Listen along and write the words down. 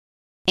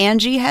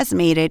Angie has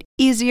made it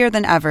easier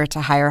than ever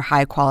to hire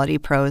high-quality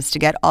pros to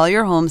get all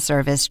your home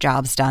service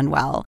jobs done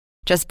well.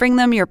 Just bring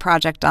them your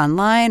project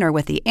online or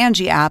with the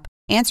Angie app,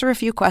 answer a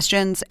few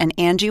questions, and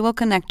Angie will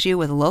connect you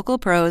with local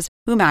pros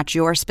who match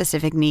your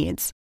specific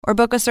needs. Or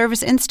book a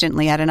service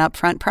instantly at an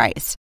upfront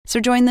price. So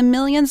join the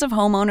millions of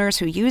homeowners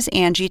who use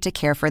Angie to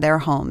care for their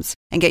homes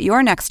and get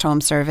your next home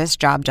service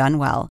job done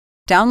well.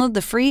 Download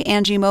the free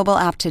Angie mobile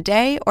app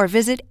today or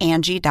visit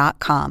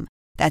Angie.com.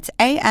 That's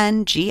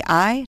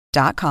ANGI.com.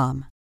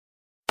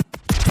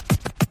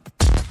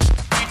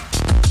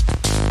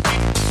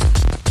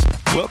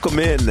 Welcome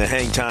in the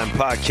Hang Time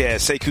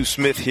Podcast. Sekou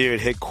Smith here at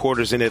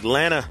headquarters in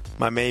Atlanta.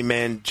 My main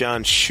man,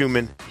 John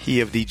Schumann,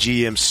 he of the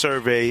GM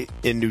Survey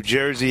in New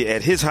Jersey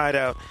at his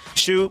hideout.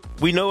 Shu,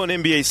 we know an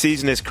NBA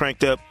season is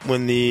cranked up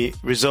when the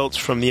results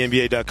from the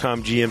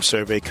NBA.com GM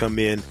Survey come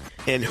in.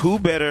 And who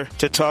better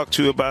to talk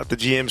to about the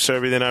GM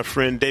Survey than our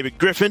friend David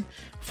Griffin,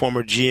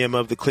 former GM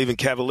of the Cleveland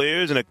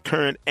Cavaliers and a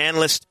current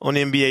analyst on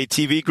NBA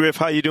TV. Griff,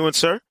 how you doing,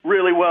 sir?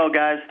 Really well,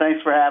 guys.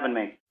 Thanks for having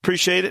me.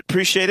 Appreciate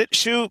it.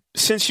 Shu,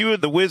 since you were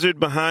the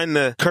wizard behind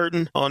the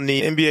curtain on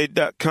the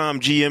NBA.com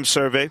GM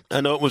survey,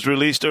 I know it was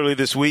released early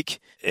this week.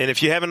 And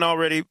if you haven't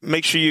already,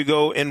 make sure you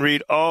go and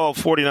read all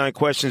 49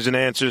 questions and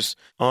answers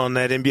on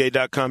that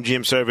NBA.com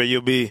GM survey.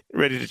 You'll be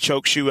ready to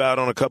choke Shu out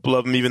on a couple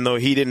of them, even though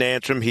he didn't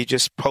answer them. He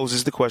just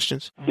poses the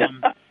questions.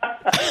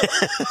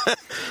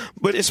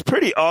 But it's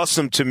pretty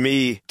awesome to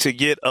me to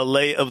get a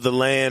lay of the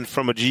land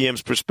from a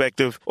GM's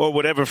perspective or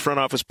whatever front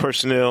office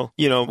personnel,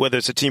 whether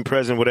it's a team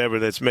president, whatever,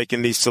 that's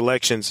making these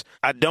selections.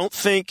 I don't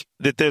think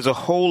that there's a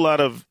whole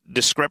lot of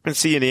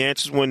discrepancy in the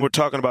answers when we're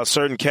talking about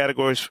certain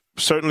categories.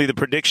 Certainly the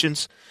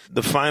predictions,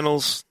 the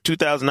finals,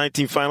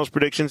 2019 finals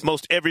predictions.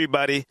 Most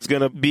everybody is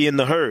going to be in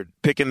the herd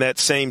picking that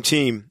same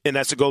team. And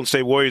that's the Golden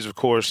State Warriors, of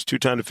course,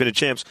 two-time defending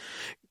champs.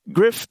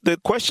 Griff, the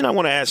question I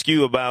want to ask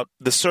you about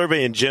the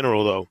survey in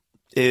general, though,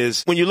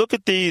 is when you look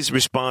at these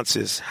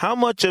responses, how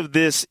much of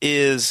this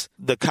is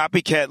the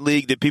copycat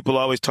league that people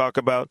always talk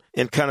about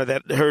and kind of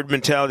that herd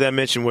mentality I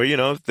mentioned where,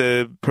 if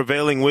the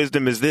prevailing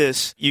wisdom is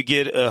this, you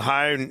get a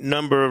higher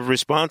number of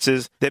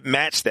responses that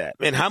match that?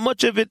 And how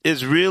much of it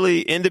is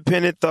really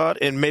independent thought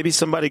and maybe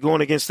somebody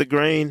going against the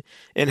grain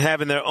and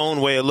having their own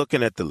way of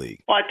looking at the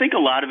league? Well, I think a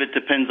lot of it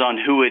depends on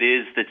who it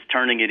is that's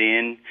turning it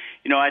in.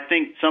 I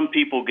think some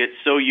people get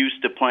so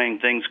used to playing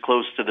things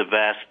close to the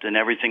vest and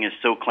everything is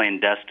so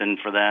clandestine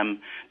for them.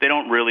 They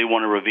don't really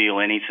want to reveal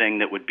anything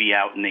that would be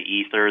out in the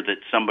ether that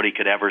somebody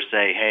could ever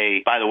say,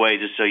 hey, by the way,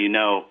 just so you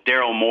know,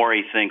 Daryl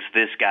Morey thinks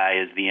this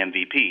guy is the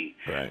MVP.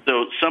 Right.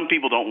 So some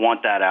people don't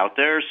want that out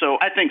there. So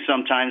I think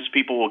sometimes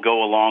people will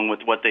go along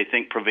with what they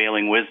think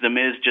prevailing wisdom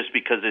is just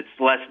because it's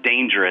less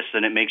dangerous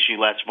and it makes you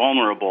less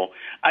vulnerable.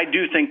 I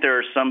do think there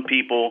are some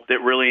people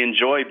that really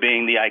enjoy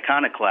being the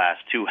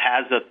iconoclast who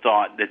has a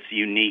thought that's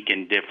unique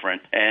and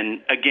different.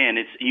 And again,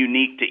 it's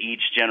unique to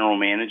each general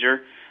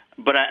manager.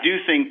 But I do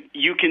think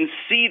you can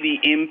see the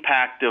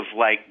impact of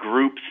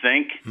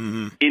groupthink.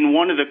 Mm-hmm. In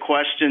one of the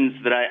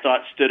questions that I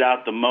thought stood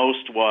out the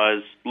most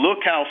was,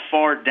 look how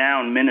far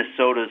down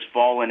Minnesota's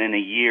fallen in a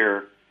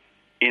year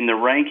in the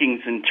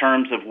rankings in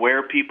terms of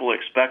where people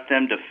expect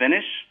them to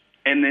finish.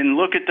 And then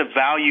look at the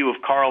value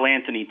of Karl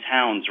Anthony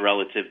Towns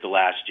relative to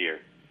last year.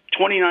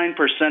 29%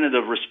 of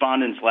the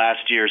respondents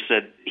last year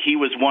said he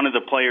was one of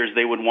the players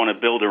they would want to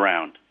build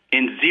around.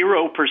 And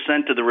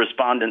 0% of the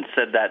respondents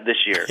said that this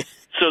year.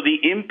 So the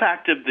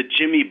impact of the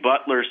Jimmy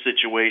Butler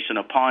situation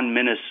upon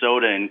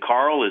Minnesota and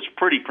Karl is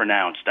pretty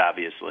pronounced,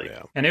 obviously.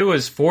 Yeah. And it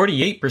was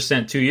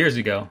 48% 2 years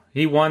ago.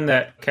 He won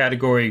that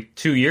category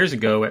 2 years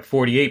ago at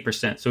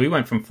 48%. So he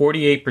went from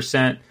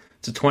 48%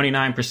 to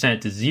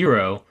 29% to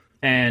 0.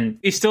 And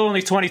he's still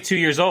only 22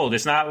 years old.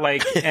 It's not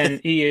like, and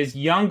he is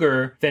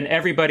younger than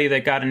everybody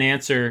that got an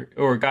answer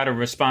or got a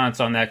response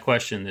on that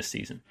question this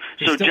season.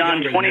 So,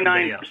 John,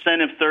 29%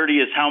 of 30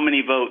 is how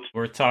many votes?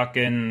 We're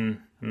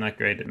talking, I'm not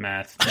great at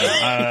math. No,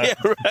 yeah,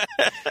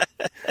 right.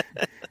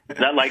 Is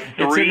that like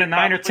 3? It's in the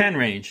 9 or 10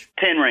 range.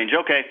 10 range,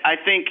 okay. I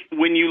think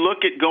when you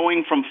look at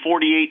going from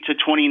 48 to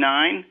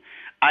 29,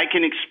 I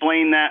can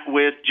explain that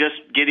with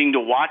just getting to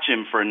watch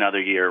him for another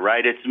year,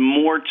 right? It's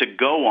more to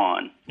go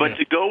on. But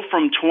to go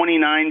from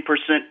 29%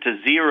 to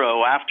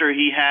 0 after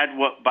he had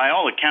what, by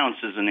all accounts,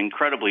 is an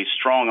incredibly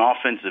strong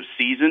offensive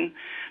season,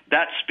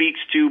 that speaks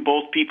to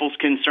both people's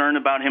concern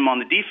about him on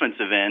the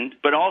defensive end,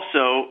 but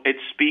also it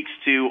speaks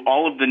to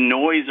all of the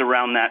noise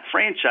around that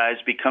franchise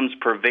becomes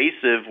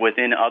pervasive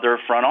within other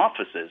front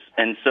offices.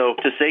 And so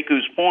to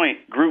Sekou's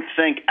point,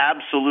 groupthink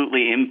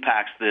absolutely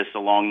impacts this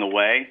along the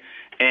way.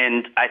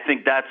 And I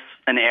think that's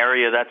an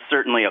area, that's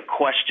certainly a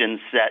question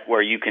set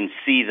where you can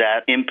see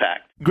that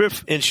impact.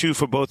 Griff and Shu,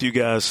 for both you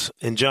guys,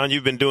 and John,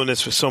 you've been doing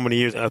this for so many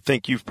years. I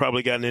think you've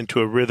probably gotten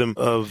into a rhythm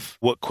of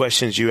what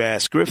questions you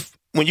ask. Griff,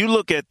 when you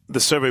look at the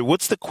survey,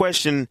 what's the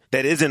question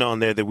that isn't on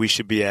there that we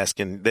should be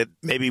asking, that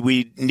maybe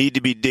we need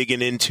to be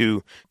digging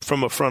into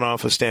from a front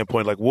office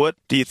standpoint? Like, what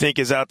do you think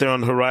is out there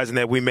on the horizon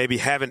that we maybe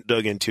haven't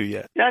dug into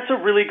yet? That's a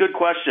really good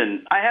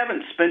question. I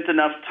haven't spent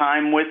enough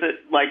time with it,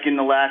 like in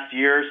the last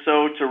year or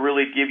so, to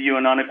really give you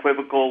an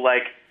unequivocal,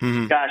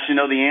 gosh,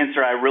 the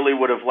answer I really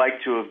would have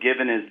liked to have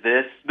given is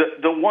this.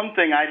 The one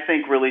thing I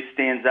think really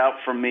stands out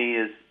for me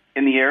is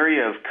in the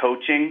area of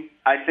coaching.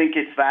 I think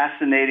it's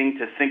fascinating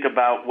to think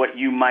about what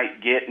you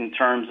might get in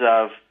terms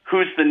of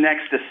who's the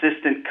next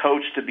assistant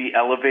coach to be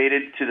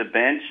elevated to the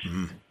bench.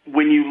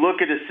 When you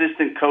look at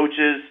assistant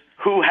coaches,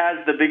 who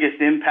has the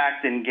biggest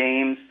impact in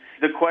games?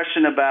 The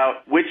question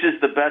about which is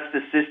the best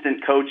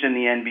assistant coach in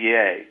the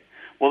NBA.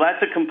 Well,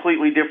 that's a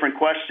completely different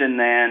question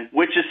than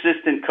which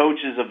assistant coach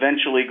is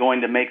eventually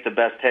going to make the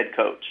best head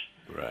coach.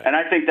 Right. And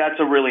I think that's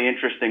a really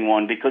interesting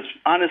one because,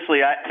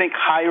 honestly, I think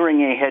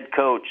hiring a head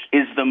coach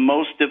is the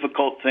most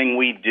difficult thing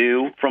we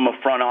do from a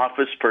front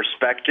office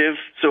perspective.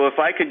 So if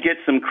I could get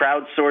some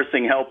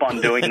crowdsourcing help on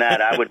doing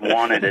that, I would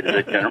want it as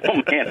a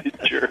general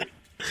manager.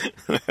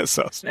 That's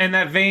awesome. In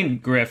that vein,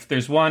 Griff,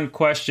 there's one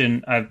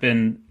question I've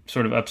been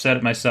sort of upset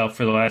at myself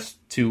for the last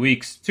 2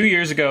 weeks. 2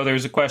 years ago, there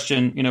was a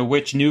question,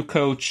 which new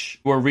coach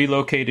or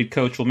relocated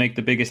coach will make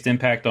the biggest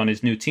impact on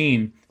his new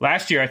team?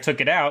 Last year, I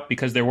took it out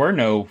because there were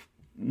no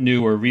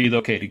new or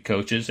relocated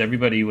coaches.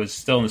 Everybody was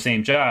still in the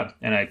same job,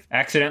 and I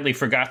accidentally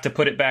forgot to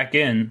put it back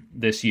in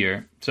this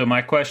year. So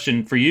my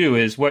question for you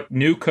is, what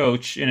new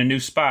coach in a new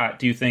spot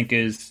do you think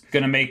is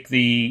going to make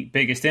the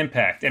biggest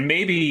impact? And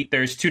maybe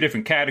there's two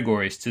different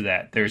categories to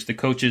that. There's the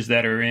coaches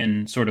that are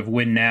in sort of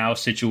win-now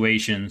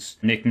situations,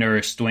 Nick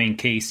Nurse, Dwayne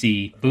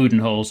Casey,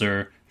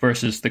 Budenholzer,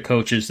 versus the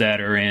coaches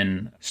that are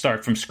in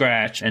start from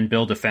scratch and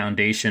build a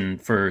foundation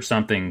for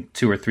something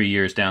 2 or 3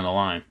 years down the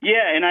line.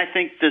 Yeah, and I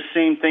think the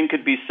same thing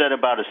could be said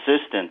about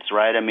assistants,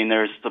 right? I mean,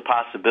 there's the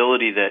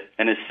possibility that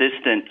an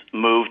assistant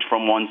moved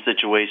from one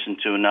situation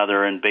to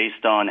another, and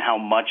based on how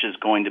much is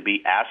going to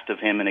be asked of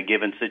him in a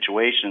given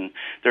situation,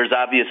 there's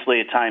obviously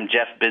a time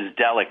Jeff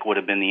Bizdelic would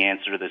have been the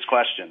answer to this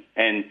question.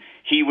 And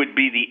he would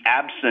be the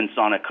absence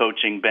on a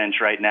coaching bench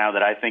right now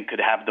that I think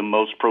could have the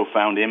most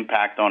profound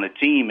impact on a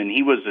team, and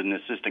he was an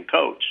assistant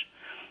coach.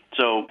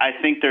 So I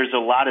think there's a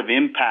lot of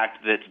impact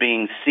that's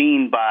being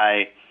seen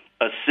by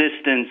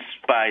assistants,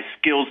 by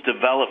skills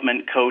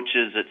development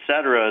coaches, et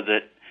cetera,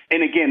 that,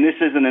 and again, this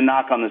isn't a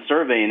knock on the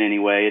survey in any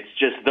way. It's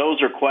just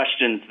those are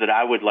questions that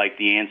I would like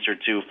the answer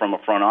to from a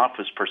front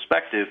office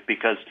perspective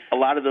because a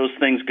lot of those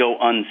things go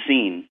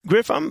unseen.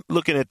 Griff, I'm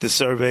looking at the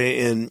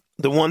survey, and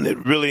the one that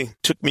really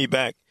took me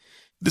back,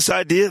 this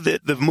idea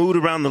that the mood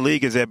around the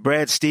league is that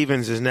Brad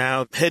Stevens is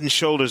now head and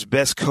shoulders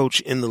best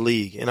coach in the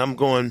league. And I'm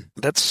going,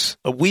 that's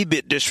a wee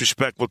bit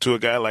disrespectful to a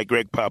guy like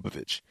Greg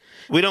Popovich.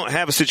 We don't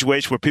have a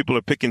situation where people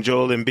are picking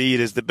Joel Embiid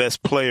as the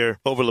best player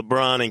over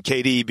LeBron and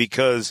KD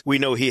because we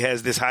know he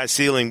has this high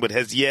ceiling but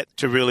has yet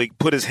to really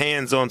put his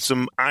hands on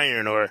some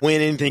iron or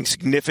win anything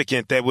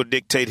significant that would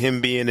dictate him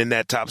being in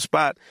that top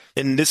spot.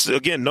 And this,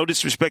 again, no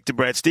disrespect to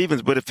Brad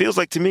Stevens, but it feels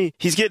like to me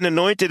he's getting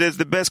anointed as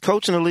the best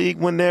coach in the league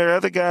when there are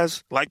other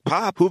guys like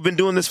Pop who've been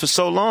doing this for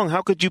so long.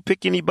 How could you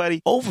pick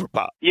anybody over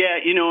Pop? Yeah,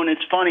 and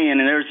it's funny, and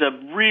there's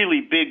a really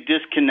big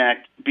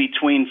disconnect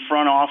between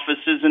front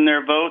offices and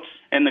their votes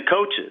and the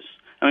coaches.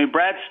 I mean,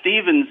 Brad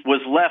Stevens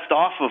was left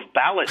off of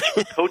ballots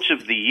for Coach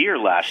of the Year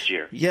last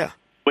year. Yeah.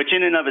 Which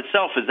in and of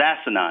itself is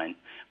asinine.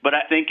 But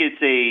I think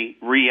it's a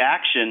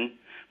reaction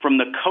from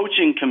the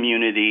coaching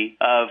community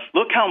of,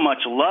 look how much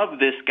love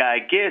this guy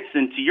gets,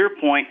 and to your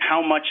point,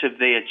 how much have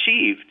they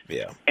achieved?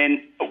 Yeah. And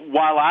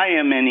while I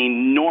am an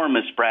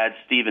enormous Brad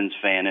Stevens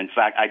fan, in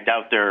fact, I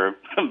doubt there are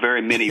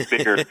very many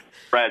bigger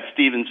Brad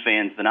Stevens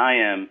fans than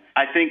I am,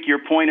 I think your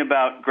point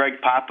about Greg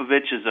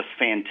Popovich is a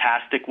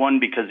fantastic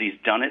one because he's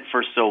done it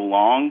for so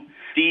long.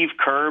 Steve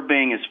Kerr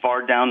being as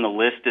far down the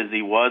list as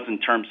he was in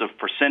terms of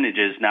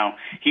percentages. Now,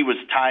 he was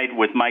tied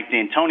with Mike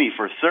D'Antoni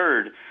for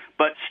third,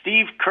 but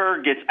Steve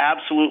Kerr gets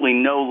absolutely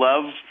no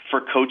love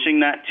for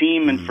coaching that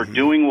team and for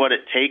doing what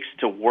it takes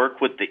to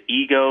work with the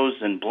egos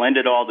and blend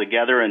it all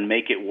together and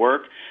make it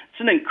work. It's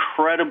an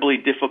incredibly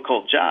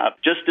difficult job,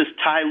 just as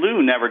Ty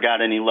Lue never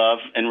got any love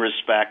and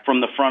respect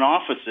from the front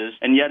offices.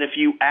 And yet if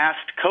you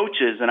asked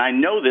coaches, and I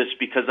know this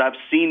because I've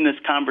seen this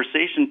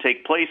conversation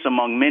take place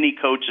among many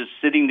coaches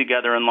sitting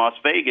together in Las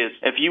Vegas,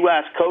 if you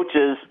ask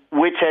coaches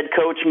which head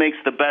coach makes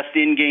the best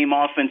in-game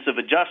offensive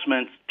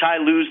adjustments, Ty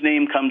Lue's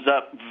name comes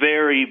up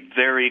very,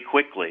 very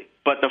quickly.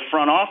 But the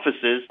front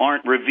offices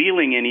aren't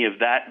revealing any of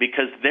that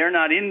because they're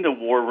not in the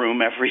war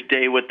room every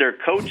day with their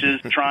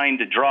coaches trying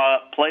to draw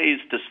up plays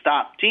to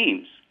stop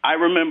teams. I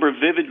remember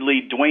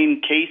vividly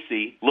Dwayne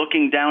Casey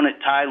looking down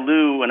at Ty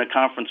Lue in a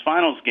conference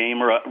finals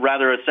game, or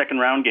rather a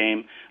second-round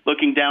game,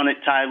 looking down at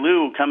Ty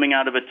Lue coming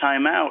out of a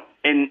timeout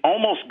and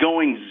almost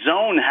going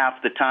zone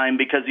half the time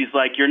because he's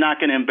like, you're not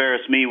going to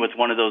embarrass me with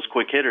one of those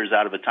quick hitters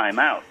out of a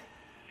timeout.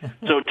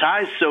 So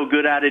Ty's so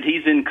good at it,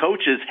 he's in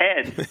coach's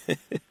head.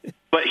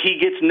 But he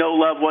gets no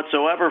love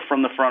whatsoever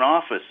from the front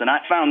office. And I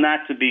found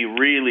that to be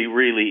really,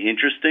 really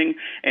interesting.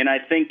 And I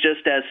think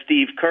just as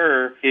Steve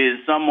Kerr is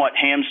somewhat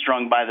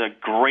hamstrung by the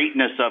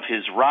greatness of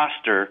his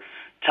roster,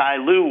 Ty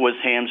Lue was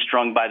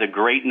hamstrung by the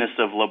greatness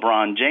of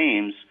LeBron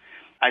James.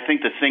 I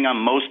think the thing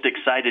I'm most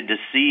excited to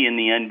see in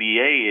the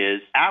NBA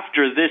is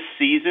after this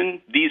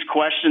season, these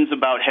questions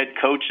about head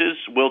coaches,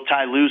 will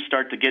Ty Lue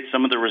start to get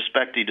some of the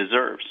respect he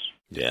deserves?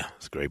 Yeah,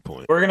 that's a great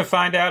point. We're going to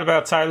find out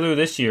about Ty Lue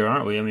this year,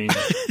 aren't we? I mean,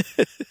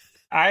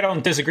 I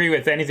don't disagree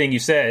with anything you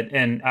said,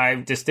 and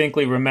I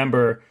distinctly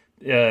remember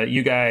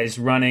you guys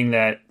running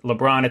that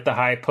LeBron at the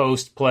high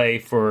post play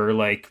for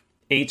like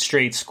 8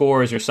 straight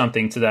scores or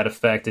something to that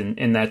effect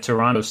in that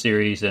Toronto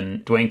series,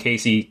 and Dwayne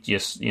Casey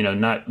just,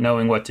 not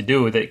knowing what to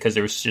do with it because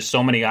there was just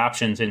so many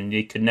options and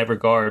he could never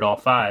guard all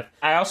 5.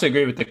 I also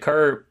agree with the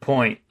Kerr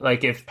point.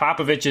 Like, if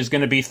Popovich is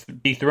going to be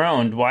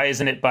dethroned, why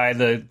isn't it by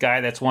the guy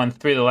that's won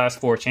 3 of the last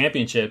 4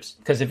 championships?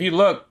 Because if you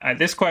look at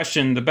this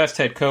question, the best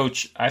head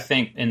coach, I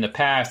think, in the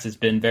past has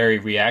been very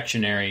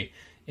reactionary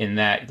in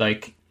that,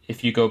 like,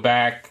 if you go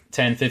back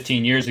 10,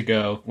 15 years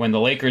ago, when the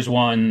Lakers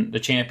won the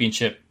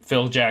championship,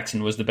 Phil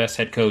Jackson was the best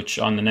head coach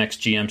on the next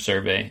GM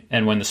survey.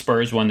 And when the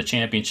Spurs won the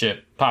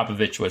championship,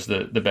 Popovich was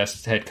the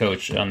best head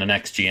coach on the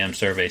next GM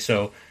survey.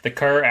 So the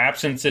Kerr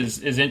absence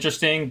is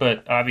interesting,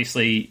 but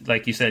obviously,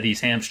 like you said, he's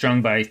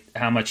hamstrung by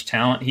how much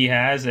talent he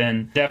has.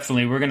 And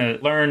definitely we're going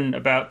to learn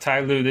about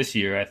Ty Lue this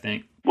year, I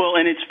think. Well,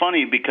 and it's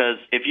funny because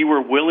if you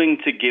were willing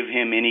to give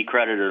him any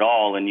credit at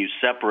all and you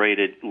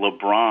separated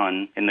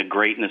LeBron and the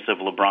greatness of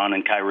LeBron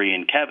and Kyrie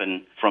and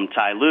Kevin from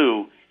Ty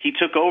Lue, he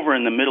took over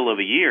in the middle of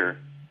a year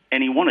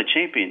and he won a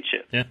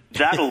championship. Yeah.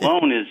 That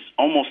alone is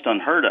almost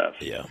unheard of.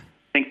 Yeah.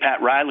 I think Pat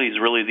Riley's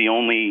really the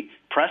only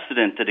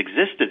precedent that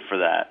existed for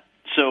that.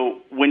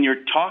 So when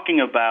you're talking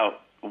about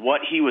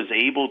what he was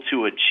able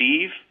to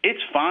achieve,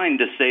 it's fine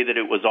to say that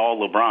it was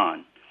all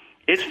LeBron.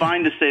 It's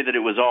fine to say that it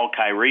was all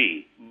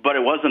Kyrie, but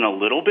it wasn't a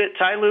little bit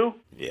Ty Lue?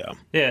 Yeah.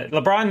 Yeah,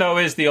 LeBron, though,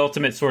 is the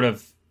ultimate sort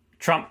of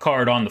trump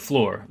card on the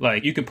floor.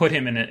 Like, you can put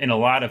him in a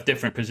lot of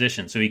different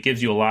positions, so he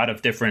gives you a lot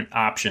of different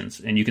options,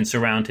 and you can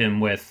surround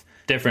him with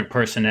different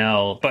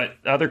personnel. But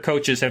other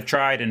coaches have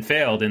tried and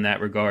failed in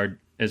that regard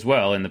as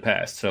well in the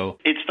past. So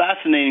it's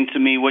fascinating to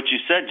me what you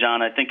said,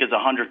 John, I think is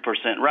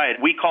 100%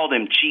 right. We called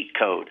him cheat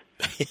code.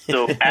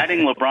 So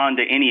adding LeBron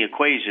to any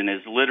equation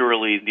is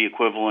literally the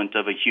equivalent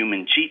of a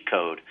human cheat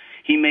code.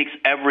 He makes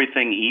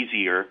everything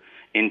easier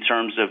in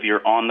terms of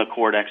your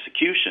on-the-court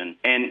execution.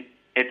 And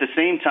at the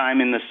same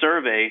time, in the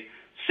survey,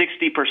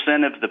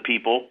 60% of the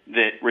people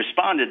that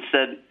responded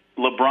said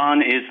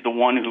LeBron is the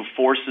one who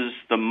forces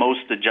the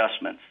most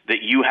adjustments,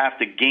 that you have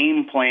to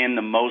game plan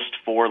the most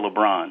for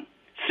LeBron.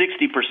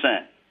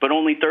 60%. But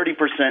only 30%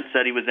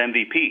 said he was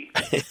MVP.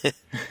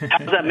 How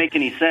does that make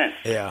any sense?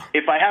 Yeah.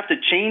 If I have to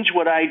change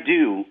what I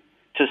do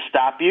to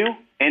stop you,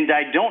 and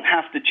I don't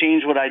have to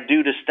change what I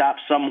do to stop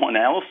someone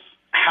else,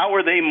 how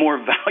are they more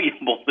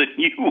valuable than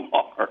you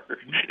are?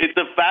 It's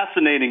a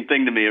fascinating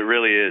thing to me. It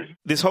really is.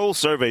 This whole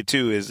survey,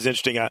 too, is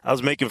interesting. I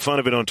was making fun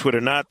of it on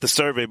Twitter, not the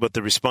survey, but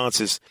the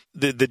responses.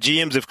 The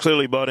GMs have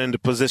clearly bought into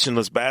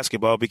positionless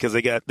basketball because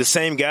they got the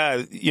same guy,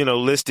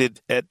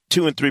 listed at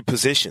 2 and 3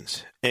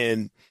 positions.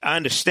 And I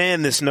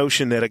understand this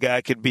notion that a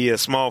guy could be a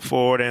small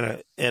forward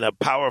and a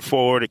power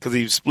forward because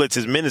he splits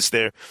his minutes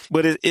there.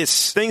 But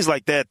it's things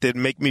like that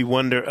make me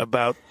wonder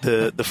about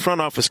the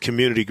front office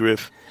community,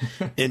 Griff,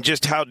 and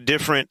just how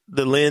different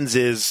the lens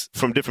is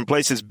from different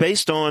places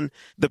based on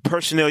the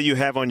personnel you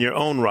have on your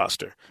own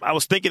roster. I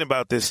was thinking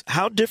about this.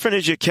 How different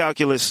is your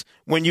calculus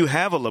when you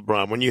have a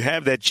LeBron, when you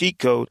have that cheat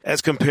code,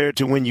 as compared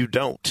to when you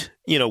don't?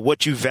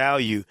 What you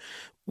value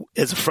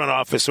as a front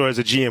office or as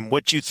a GM,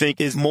 what you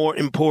think is more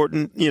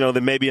important,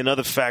 than maybe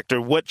another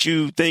factor, what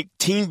you think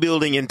team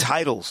building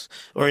entails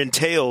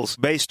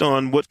based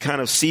on what kind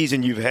of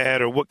season you've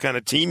had or what kind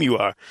of team you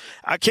are.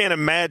 I can't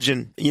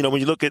imagine, when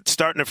you look at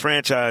starting a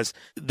franchise,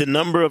 the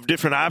number of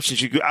different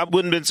options I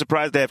wouldn't have been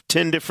surprised to have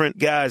 10 different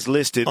guys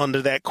listed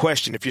under that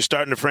question. If you're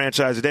starting a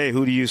franchise today,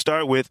 who do you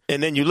start with?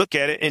 And then you look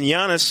at it and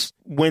Giannis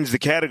wins the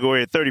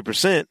category at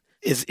 30%.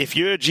 If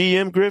you're a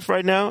GM, Griff,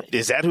 right now,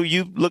 is that who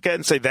you look at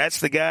and say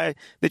that's the guy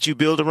that you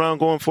build around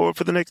going forward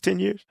for the next 10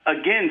 years?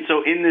 Again,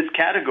 so in this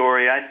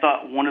category, I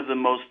thought one of the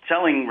most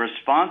telling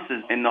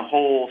responses in the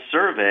whole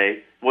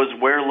survey was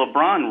where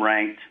LeBron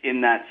ranked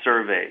in that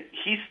survey.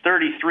 He's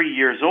 33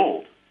 years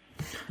old,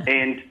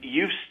 and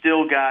you've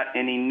still got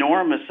an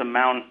enormous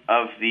amount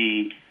of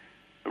the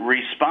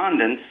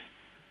respondents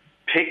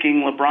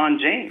picking LeBron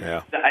James.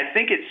 Yeah. I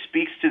think it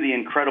speaks to the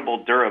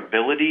incredible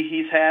durability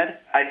he's had.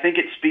 I think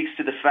it speaks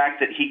to the fact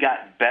that he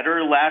got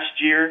better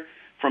last year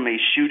from a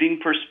shooting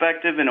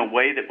perspective in a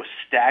way that was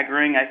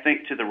staggering, I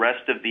think, to the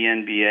rest of the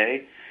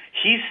NBA.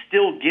 He's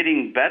still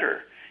getting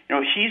better.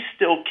 He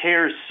still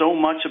cares so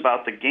much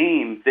about the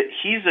game that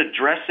he's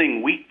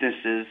addressing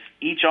weaknesses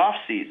each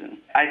offseason.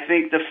 I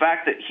think the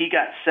fact that he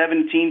got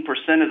 17%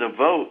 of the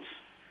votes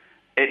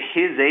at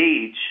his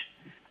age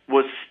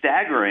was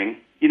staggering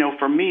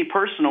for me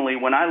personally,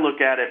 when I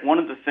look at it, one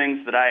of the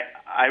things that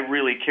I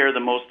really care the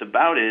most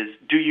about is,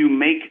 do you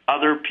make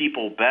other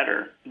people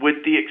better?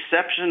 With the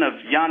exception of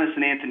Giannis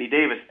and Anthony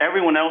Davis,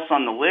 everyone else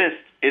on the list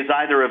is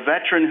either a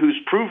veteran who's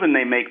proven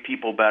they make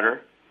people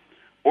better,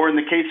 or in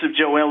the case of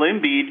Joel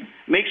Embiid,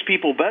 makes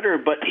people better,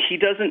 but he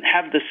doesn't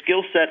have the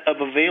skill set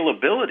of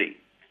availability.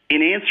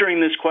 In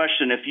answering this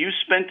question, if you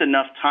spent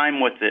enough time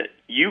with it,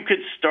 you could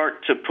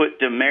start to put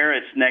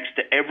demerits next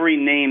to every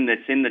name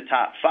that's in the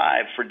top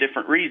 5 for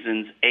different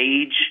reasons: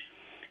 age,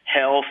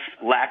 health,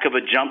 lack of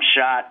a jump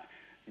shot,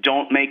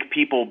 don't make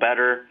people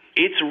better.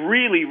 It's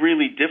really,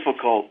 really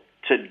difficult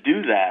to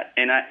do that.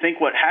 And I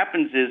think what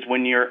happens is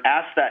when you're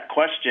asked that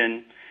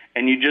question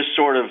and you just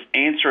sort of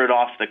answer it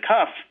off the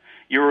cuff,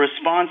 your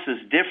response is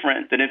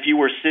different than if you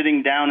were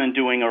sitting down and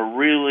doing a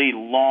really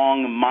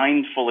long,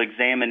 mindful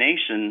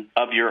examination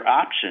of your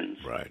options.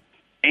 Right.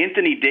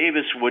 Anthony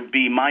Davis would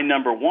be my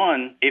number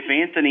one if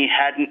Anthony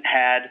hadn't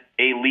had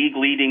a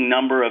league-leading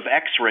number of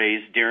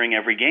X-rays during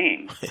every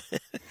game.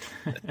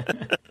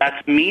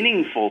 That's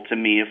meaningful to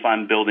me if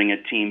I'm building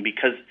a team,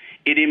 because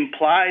it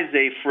implies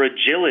a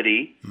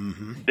fragility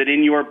that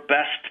in your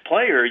best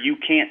player you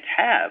can't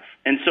have.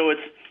 And so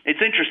it's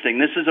interesting.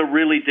 This is a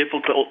really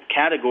difficult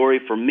category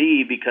for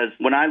me, because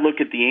when I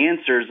look at the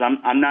answers,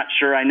 I'm not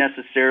sure I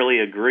necessarily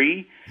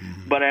agree,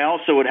 but I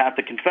also would have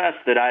to confess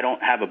that I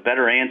don't have a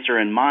better answer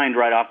in mind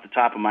right off the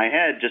top of my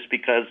head, just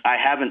because I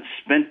haven't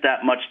spent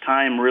that much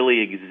time really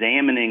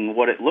examining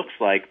what it looks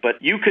like.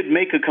 But you could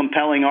make a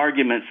compelling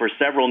argument for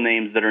several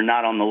names that are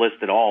not on the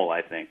list at all,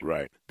 I think.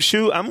 Right.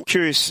 Shu, I'm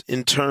curious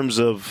in terms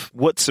of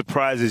what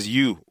surprises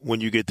you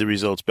when you get the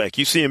results back.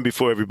 You see them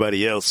before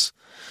everybody else.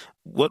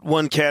 What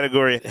one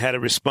category had a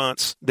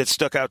response that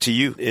stuck out to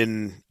you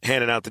in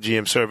handing out the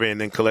GM survey and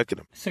then collecting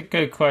them? It's a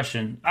good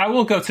question. I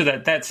will go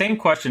to that same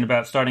question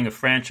about starting a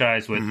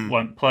franchise with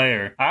one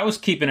player. I was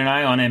keeping an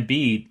eye on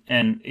Embiid,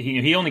 and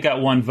he only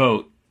got one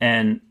vote.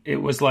 And it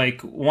was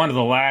like one of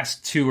the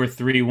last 2 or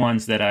 3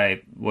 ones that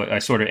I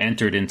sort of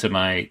entered into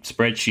my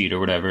spreadsheet or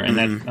whatever. And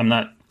that I'm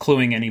not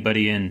cluing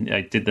anybody in.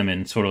 I did them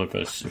in sort of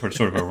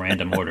a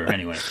random order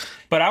anyway.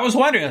 But I was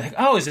wondering, like,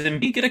 is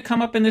Embiid going to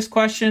come up in this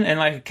question?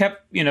 And I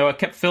kept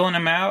filling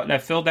them out. And I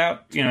filled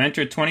out,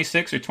 entered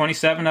 26 or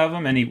 27 of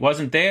them, and he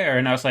wasn't there.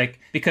 And I was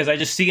like, because I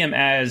just see him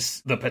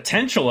as the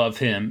potential of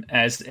him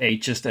as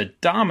just a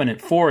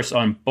dominant force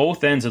on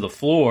both ends of the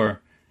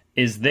floor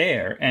is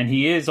there, and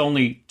he is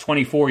only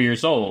 24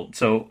 years old.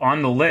 So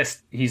on the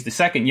list, he's the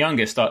second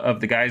youngest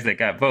of the guys that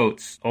got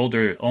votes,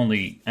 older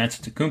only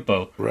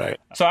Antetokounmpo. Right.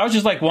 So I was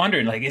just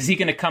wondering, is he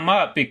going to come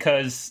up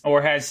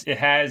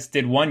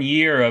did 1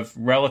 year of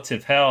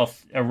relative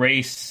health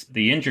erase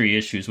the injury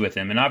issues with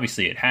him? And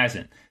obviously it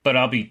hasn't. But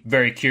I'll be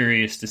very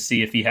curious to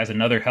see if he has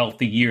another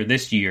healthy year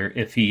this year,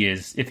 if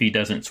he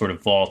doesn't sort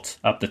of vault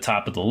up the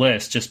top of the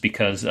list, just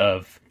because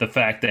of the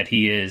fact that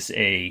he is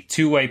a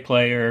two-way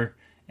player.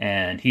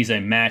 And he's a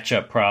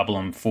matchup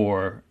problem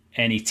for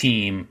any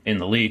team in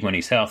the league when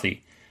he's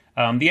healthy.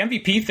 The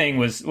MVP thing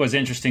was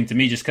interesting to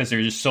me just because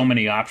there's just so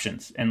many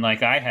options. And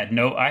I have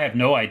no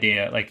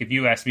idea. If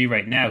you ask me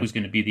right now who's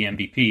going to be the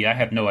MVP, I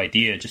have no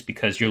idea, just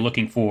because you're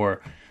looking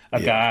for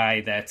a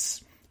guy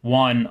that's,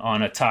 one,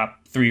 on a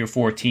top 3 or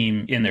 4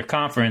 team in their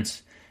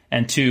conference,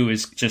 and 2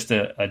 is just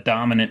a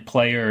dominant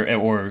player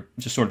or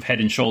just sort of head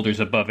and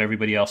shoulders above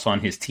everybody else on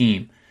his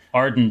team.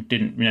 Arden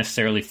didn't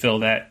necessarily fill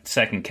that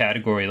second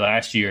category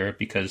last year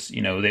because,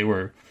 they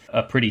were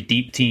a pretty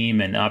deep team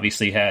and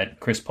obviously had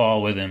Chris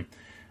Paul with him.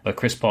 But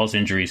Chris Paul's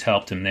injuries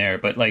helped him there.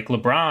 But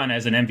LeBron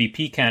as an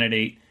MVP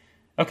candidate,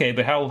 okay,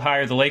 but how high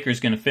are the Lakers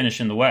going to finish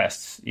in the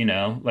West?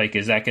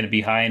 Is that going to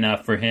be high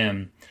enough for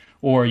him?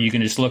 Or you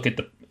can just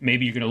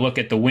maybe you're going to look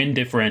at the win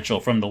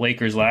differential from the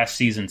Lakers last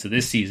season to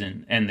this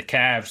season and the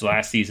Cavs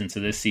last season to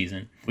this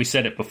season. We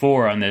said it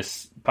before on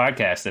this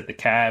podcast that the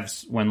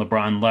Cavs, when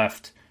LeBron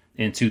left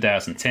in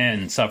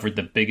 2010, suffered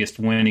the biggest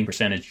winning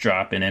percentage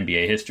drop in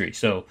NBA history.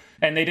 So,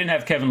 and they didn't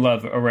have Kevin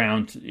Love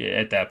around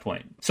at that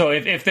point. So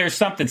if there's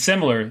something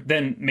similar,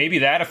 then maybe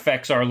that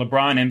affects our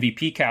LeBron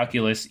MVP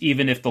calculus,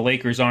 even if the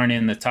Lakers aren't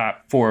in the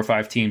top 4 or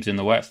 5 teams in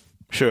the West.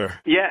 Sure.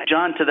 Yeah,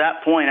 John, to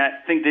that point, I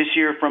think this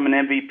year from an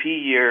MVP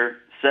year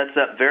sets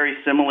up very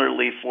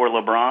similarly for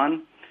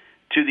LeBron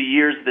to the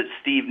years that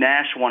Steve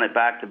Nash won it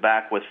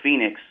back-to-back with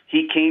Phoenix.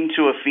 He came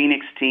to a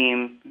Phoenix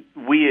team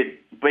we had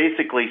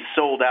basically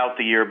sold out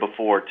the year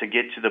before to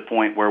get to the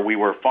point where we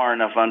were far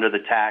enough under the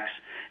tax,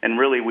 and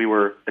really we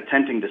were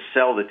attempting to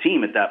sell the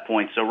team at that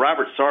point. So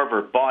Robert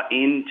Sarver bought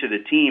into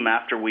the team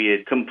after we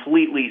had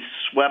completely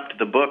swept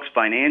the books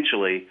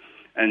financially,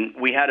 and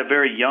we had a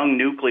very young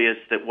nucleus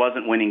that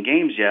wasn't winning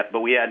games yet, but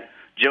we had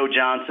Joe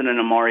Johnson and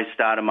Amari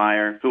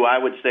Stoudemire, who I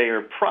would say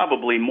are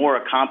probably more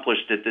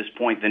accomplished at this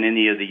point than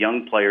any of the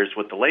young players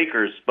with the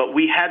Lakers. But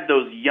we had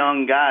those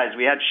young guys.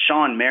 We had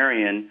Sean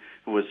Marion,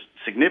 who was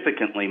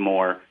significantly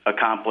more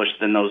accomplished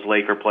than those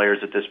Laker players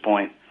at this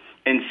point.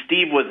 And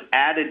Steve was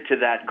added to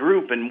that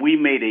group, and we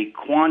made a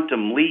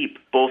quantum leap,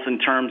 both in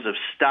terms of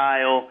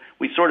style.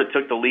 We sort of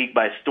took the league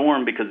by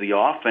storm because the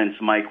offense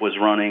Mike was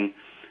running,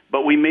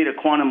 but we made a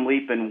quantum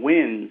leap in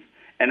wins.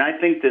 And I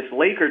think this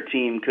Laker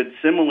team could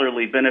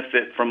similarly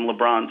benefit from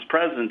LeBron's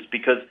presence,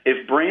 because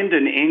if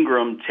Brandon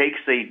Ingram takes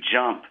a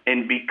jump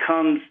and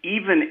becomes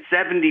even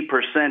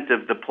 70%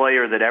 of the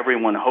player that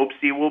everyone hopes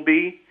he will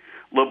be,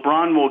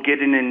 LeBron will get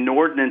an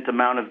inordinate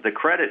amount of the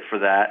credit for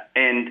that,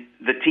 and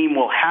the team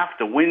will have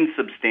to win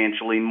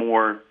substantially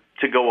more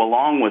to go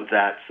along with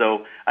that.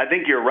 So I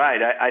think you're right.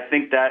 I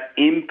think that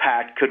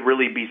impact could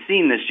really be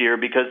seen this year,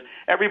 because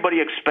everybody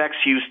expects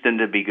Houston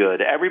to be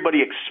good.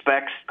 Everybody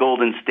expects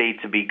Golden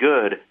State to be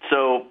good.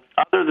 So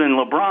other than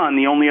LeBron,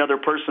 the only other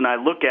person I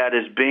look at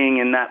as being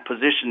in that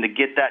position to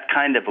get that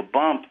kind of a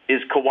bump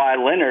is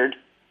Kawhi Leonard.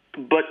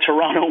 But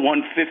Toronto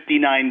won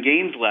 59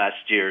 games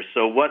last year,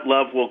 so what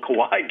love will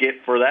Kawhi get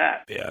for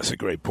that? Yeah, that's a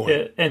great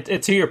point. And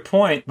to your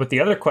point, but the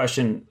other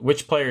question,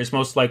 which player is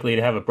most likely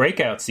to have a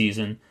breakout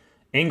season?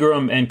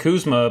 Ingram and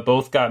Kuzma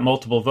both got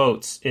multiple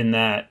votes in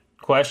that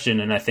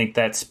question, and I think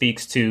that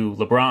speaks to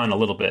LeBron a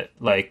little bit.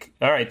 Like,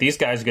 all right, these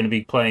guys are going to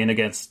be playing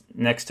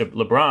next to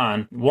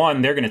LeBron.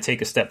 One, they're going to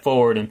take a step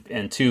forward,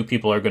 and two,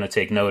 people are going to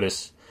take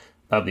notice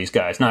of these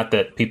guys. Not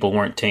that people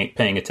weren't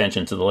paying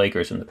attention to the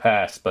Lakers in the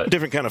past, but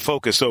different kind of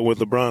focus. So with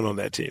LeBron on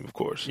that team, of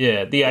course.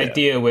 Yeah, the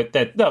idea with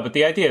that. No, but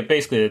the idea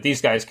basically that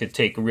these guys could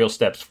take real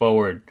steps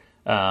forward,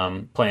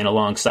 playing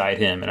alongside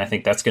him, and I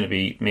think that's going to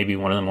be maybe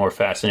one of the more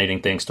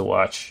fascinating things to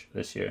watch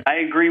this year. I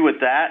agree with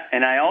that,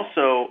 and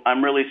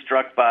I'm really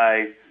struck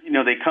by,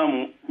 they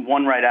come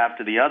one right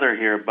after the other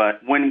here,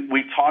 but when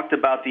we talked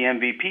about the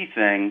MVP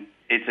thing,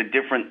 it's a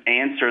different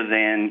answer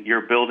than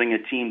you're building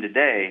a team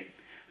today.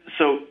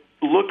 So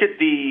look at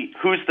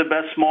who's the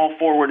best small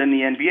forward in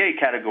the NBA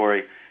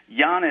category.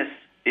 Giannis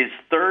is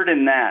third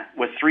in that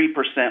with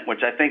 3%,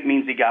 which I think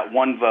means he got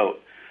one vote.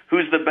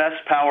 Who's the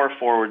best power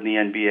forward in the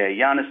NBA?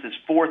 Giannis is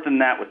fourth in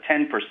that with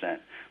 10%,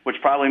 which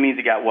probably means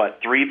he got,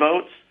 3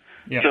 votes?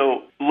 Yep.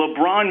 So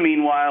LeBron,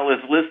 meanwhile, is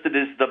listed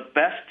as the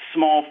best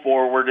small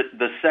forward,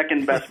 the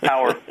second best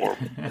power forward.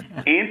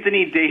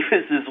 Anthony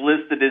Davis is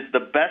listed as the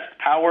best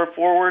power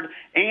forward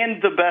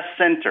and the best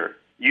center.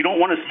 You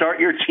don't want to start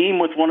your team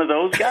with one of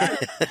those guys?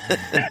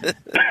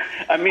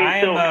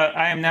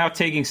 I am now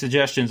taking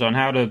suggestions on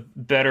how to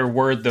better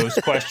word those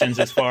questions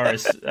as far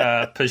as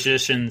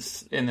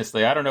positions in this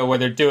league. I don't know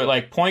whether to do it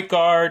like point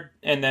guard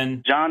and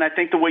then... John, I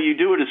think the way you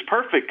do it is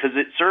perfect, because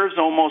it serves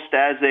almost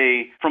as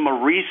from a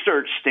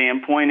research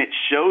standpoint, it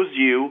shows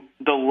you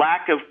the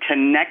lack of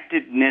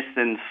connectedness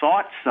in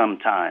thought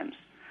sometimes.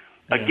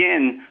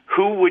 Again,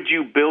 who would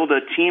you build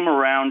a team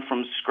around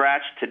from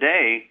scratch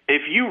today?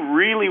 If you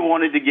really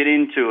wanted to get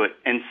into it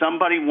and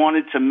somebody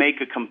wanted to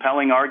make a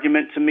compelling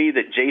argument to me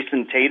that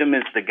Jason Tatum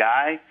is the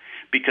guy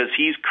because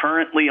he's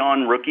currently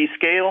on rookie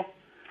scale,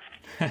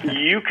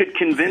 you could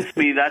convince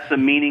me that's a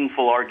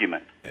meaningful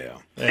argument. Yeah.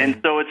 And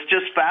so it's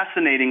just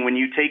fascinating when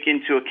you take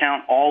into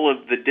account all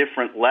of the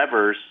different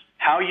levers.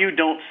 How you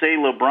don't say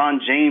LeBron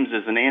James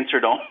is an answer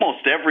to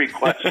almost every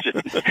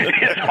question.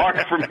 It's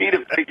hard for me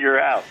to figure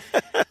out.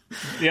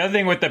 The other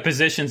thing with the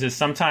positions is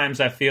sometimes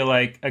I feel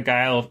like a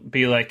guy will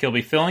be like, he'll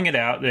be filling it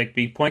out, like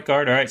be point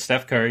guard, all right,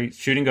 Steph Curry,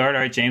 shooting guard,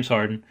 all right, James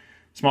Harden,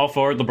 small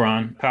forward,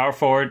 LeBron, power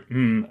forward,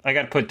 I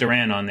got to put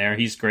Durant on there,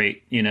 he's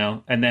great,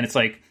 and then it's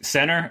like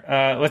center,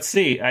 let's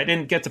see, I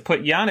didn't get to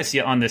put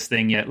Giannis on this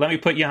thing yet, let me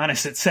put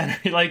Giannis at center.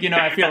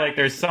 I feel like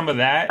there's some of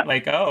that,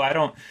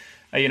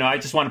 I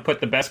just want to put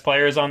the best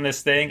players on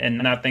this thing and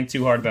not think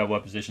too hard about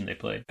what position they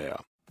play. Yeah.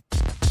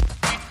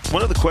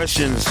 One of the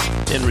questions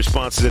and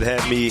responses that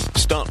had me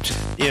stumped,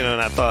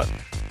 and I thought,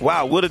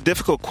 wow, what a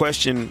difficult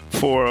question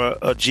for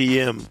a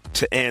GM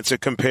to answer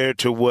compared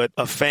to what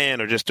a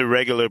fan or just a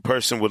regular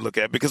person would look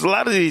at. Because a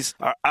lot of these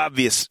are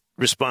obvious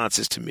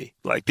responses to me.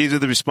 Like, these are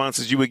the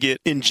responses you would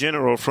get in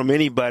general from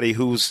anybody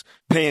who's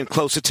paying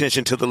close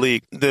attention to the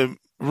league. The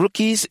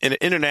rookies in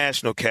the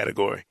international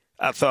category,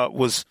 I thought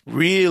was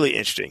really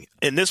interesting.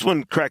 And this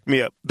one cracked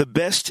me up. The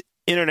best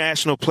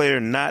international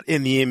player not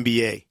in the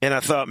NBA. And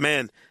I thought,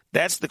 man,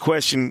 that's the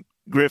question,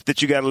 Griff,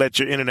 that you got to let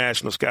your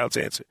international scouts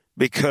answer.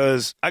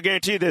 Because I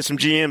guarantee you there's some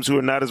GMs who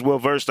are not as well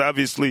versed,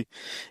 obviously,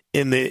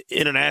 in the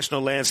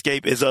international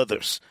landscape as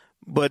others.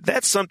 But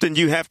that's something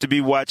you have to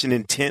be watching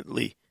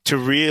intently to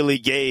really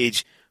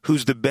gauge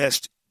who's the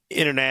best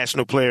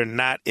international player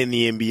not in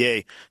the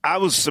NBA. I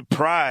was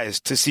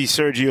surprised to see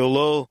Sergio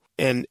Llull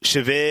and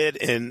Shaved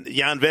and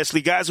Jan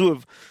Vesely, guys who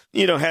have,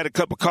 had a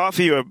cup of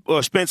coffee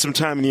or spent some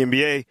time in the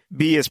NBA,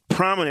 be as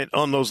prominent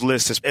on those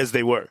lists as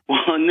they were. Well,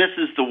 and this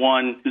is the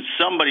one,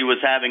 somebody was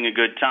having a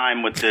good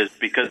time with this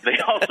because they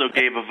also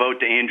gave a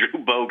vote to Andrew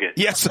Bogut.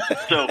 Yes.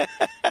 So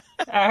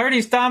I heard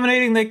he's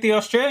dominating the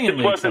Australian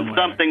league. It wasn't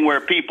something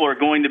where people are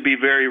going to be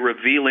very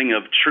revealing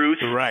of truth.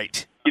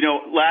 Right.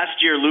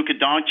 Last year, Luka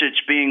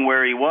Doncic being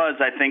where he was,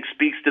 I think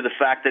speaks to the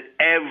fact that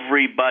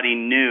everybody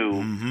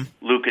knew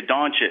Luka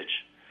Doncic.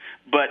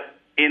 But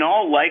in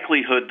all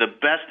likelihood, the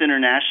best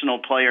international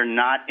player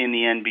not in the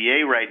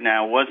NBA right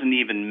now wasn't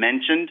even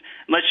mentioned,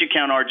 unless you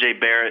count R.J.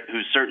 Barrett,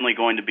 who's certainly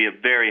going to be a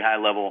very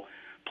high-level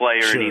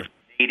player, and he's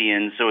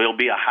Canadian, so he'll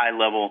be a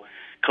high-level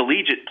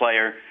collegiate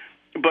player.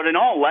 But in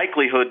all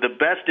likelihood, the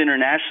best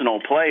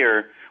international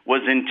player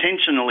was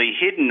intentionally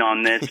hidden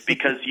on this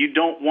because you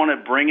don't want to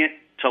bring it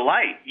to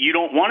light. You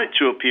don't want it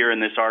to appear in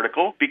this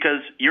article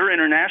because your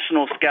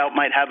international scout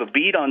might have a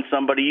beat on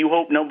somebody you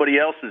hope nobody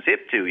else is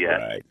hip to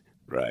yet.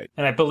 Right.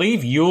 And I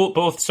believe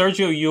both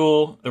Sergio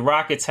Yul, the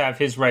Rockets have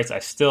his rights. I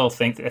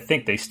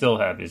think they still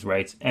have his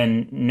rights.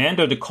 And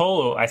Nando De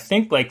Colo, I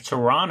think like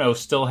Toronto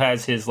still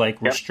has his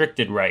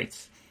restricted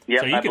rights.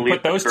 Yep, so you can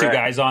put those two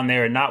guys on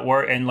there and not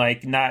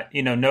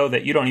know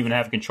that you don't even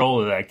have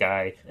control of that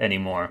guy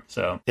anymore.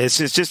 So it's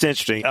just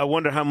interesting. I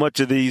wonder how much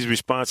of these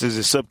responses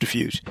is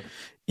subterfuge.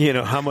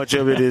 How much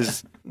of it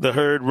is the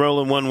herd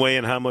rolling one way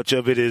and how much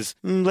of it is,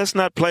 let's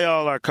not play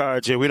all our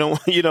cards here. We don't,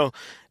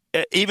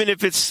 even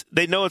if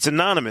they know it's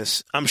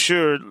anonymous, I'm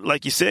sure,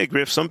 like you said,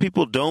 Griff, some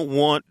people don't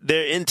want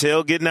their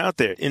intel getting out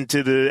there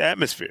into the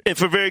atmosphere, and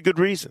for very good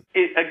reason.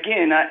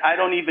 I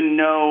don't even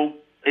know.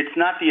 It's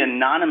not the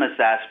anonymous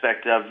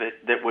aspect of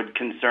it that would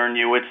concern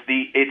you.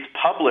 It's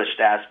published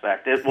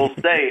aspect. It will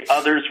say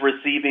others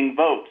receiving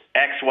votes,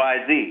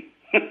 XYZ.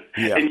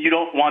 Yeah. And you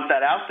don't want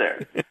that out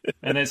there.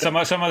 And then some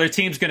other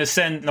team's going to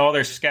send all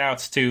their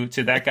scouts to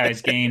that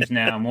guy's games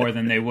now more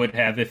than they would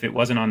have if it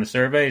wasn't on the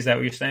survey. Is that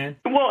what you're saying?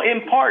 Well,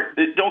 in part,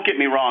 don't get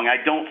me wrong.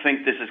 I don't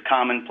think this is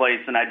commonplace,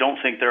 and I don't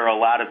think there are a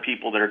lot of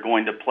people that are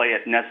going to play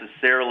it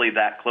necessarily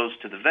that close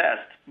to the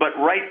vest. But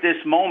right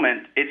this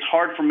moment, it's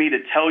hard for me to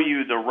tell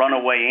you the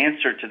runaway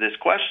answer to this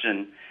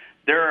question.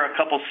 There are a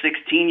couple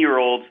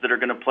 16-year-olds that are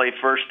going to play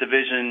First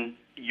Division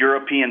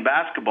European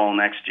basketball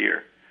next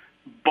year.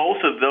 Both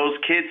of those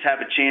kids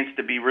have a chance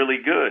to be really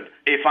good.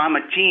 If I'm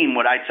a team,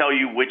 would I tell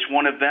you which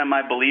one of them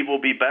I believe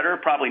will be better?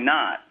 Probably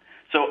not.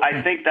 So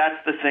I think that's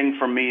the thing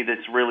for me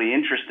that's really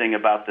interesting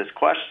about this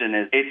question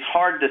is it's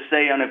hard to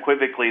say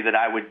unequivocally that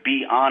I would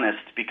be honest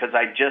because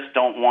I just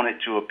don't want it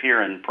to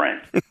appear in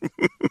print.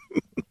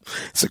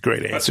 It's a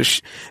great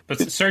answer. But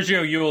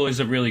Sergio Yul is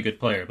a really good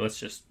player. Let's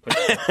just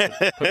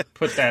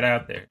put that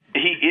out there.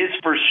 He is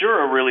for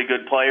sure a really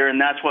good player, and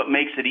that's what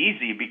makes it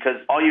easy because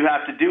all you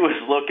have to do is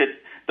look at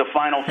the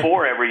Final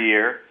Four every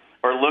year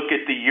or look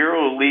at the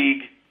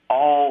EuroLeague,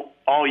 all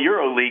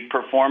EuroLeague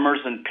performers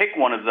and pick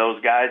one of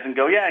those guys and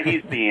go, yeah,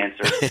 he's the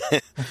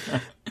answer.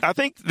 I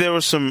think there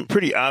were some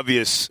pretty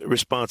obvious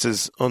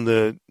responses on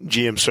the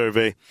GM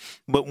survey,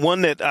 but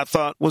one that I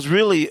thought was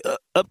really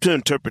up to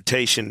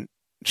interpretation,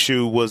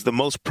 Shu, was the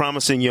most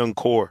promising young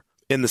core.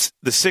 And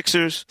the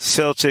Sixers,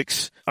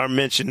 Celtics are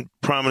mentioned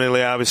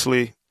prominently,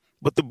 obviously,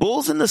 but the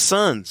Bulls and the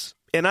Suns.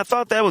 And I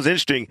thought that was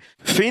interesting.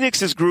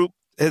 Phoenix's group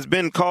has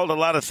been called a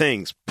lot of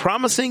things.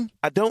 Promising?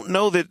 I don't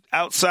know that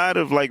outside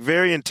of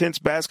very intense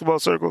basketball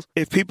circles,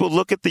 if people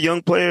look at the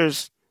young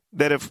players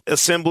that have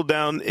assembled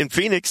down in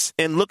Phoenix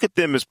and look at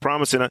them as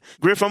promising.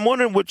 Griff, I'm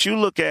wondering what you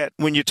look at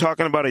when you're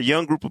talking about a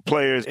young group of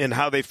players and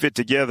how they fit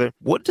together.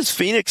 What does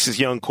Phoenix's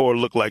young core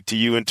look like to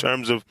you in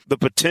terms of the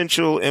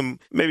potential and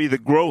maybe the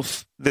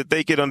growth that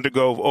they could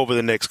undergo over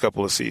the next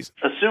couple of seasons?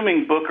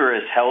 Assuming Booker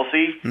is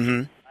healthy,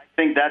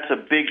 I think that's a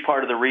big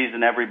part of the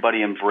reason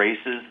everybody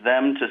embraces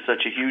them to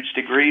such a huge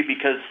degree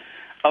because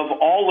of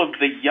all of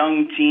the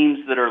young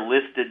teams that are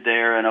listed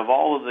there and of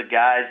all of the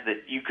guys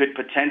that you could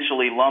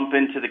potentially lump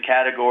into the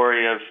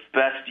category of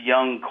best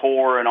young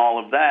core and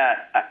all of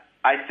that,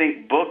 I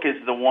think Book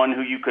is the one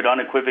who you could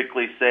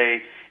unequivocally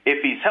say,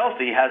 if he's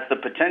healthy, has the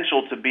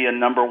potential to be a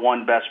number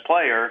one best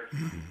player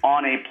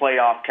on a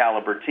playoff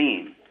caliber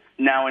team.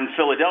 Now, in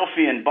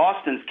Philadelphia and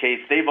Boston's case,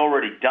 they've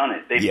already done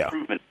it. They've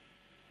proven it.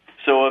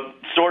 So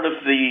sort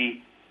of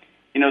the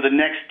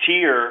next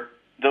tier,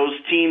 those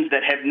teams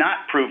that have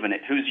not proven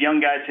it, whose young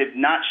guys have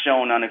not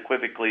shown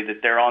unequivocally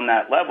that they're on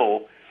that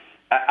level,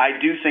 I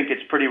do think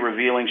it's pretty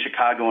revealing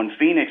Chicago and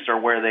Phoenix are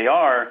where they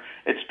are.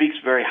 It speaks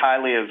very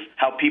highly of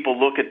how people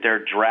look at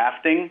their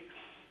drafting.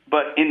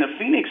 But in the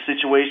Phoenix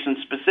situation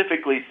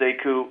specifically,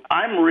 Sekou,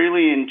 I'm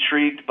really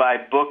intrigued by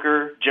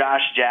Booker,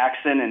 Josh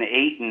Jackson, and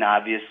Ayton,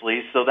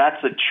 obviously. So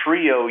that's a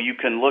trio you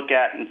can look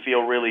at and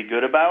feel really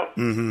good about,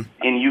 and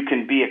you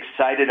can be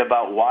excited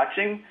about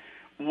watching.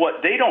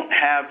 What they don't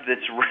have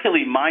that's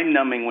really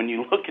mind-numbing when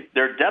you look at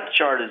their depth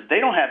chart is they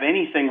don't have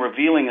anything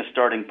revealing a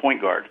starting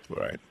point guard.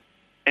 Right.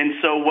 And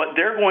so what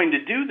they're going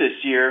to do this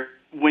year,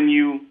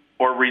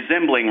 or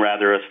resembling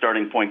rather a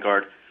starting point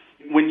guard,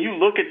 when you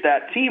look at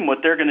that team, what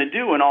they're going to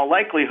do in all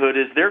likelihood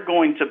is they're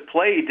going to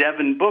play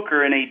Devin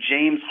Booker in a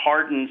James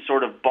Harden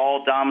sort of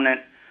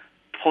ball-dominant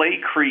play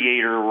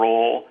creator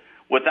role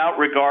without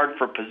regard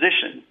for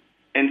position.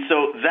 And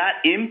so that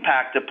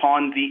impact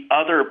upon the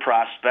other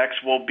prospects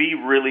will be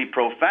really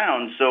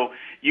profound. So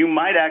you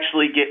might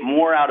actually get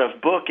more out of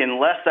Book and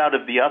less out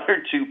of the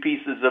other two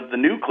pieces of the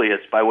nucleus,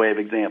 by way of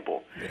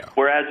example. Yeah.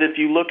 Whereas if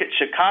you look at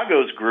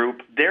Chicago's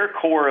group, their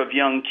core of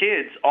young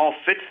kids all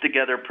fits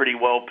together pretty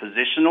well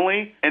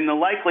positionally. And the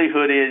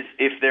likelihood is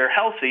if they're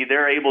healthy,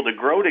 they're able to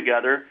grow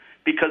together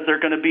because they're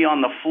going to be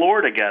on the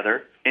floor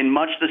together in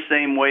much the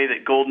same way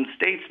that Golden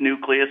State's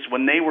nucleus,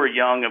 when they were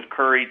young, of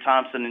Curry,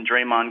 Thompson, and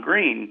Draymond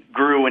Green,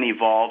 grew and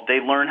evolved. They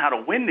learned how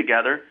to win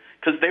together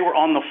because they were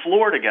on the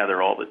floor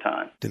together all the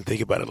time. Didn't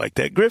think about it like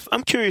that. Griff,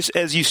 I'm curious,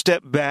 as you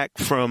step back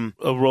from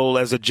a role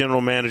as a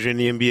general manager in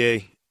the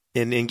NBA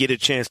and get a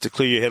chance to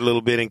clear your head a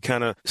little bit and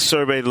kind of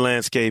survey the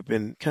landscape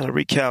and kind of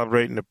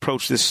recalibrate and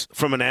approach this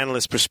from an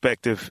analyst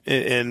perspective.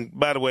 And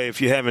by the way, if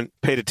you haven't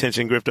paid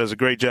attention, Griff does a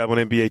great job on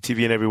NBA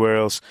TV and everywhere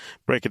else,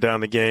 breaking down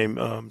the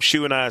game.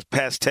 Shu and I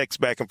pass texts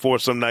back and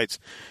forth some nights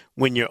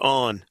when you're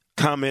on.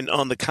 Comment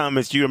on the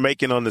comments you're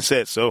making on the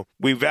set. So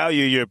we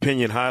value your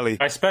opinion highly.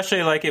 I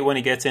especially like it when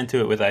he gets into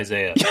it with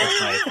Isaiah.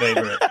 That's my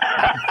favorite.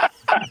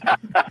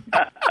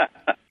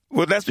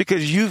 Well, that's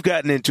because you've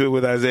gotten into it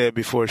with Isaiah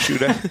before,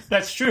 Shooter.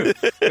 That's true.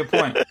 Good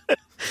point.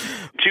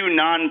 Two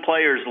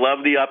non-players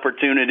love the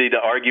opportunity to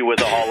argue with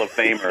a Hall of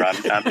Famer.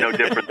 I'm no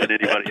different than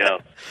anybody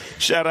else.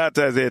 Shout out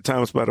to Isaiah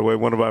Thomas, by the way,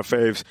 one of our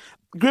faves.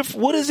 Griff,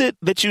 what is it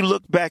that you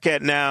look back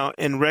at now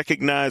and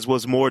recognize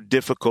was more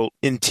difficult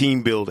in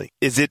team building?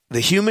 Is it the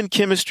human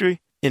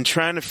chemistry in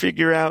trying to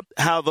figure out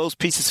how those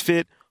pieces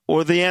fit,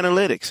 or the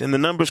analytics and the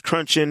numbers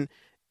crunching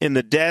and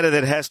the data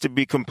that has to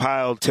be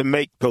compiled to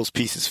make those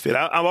pieces fit?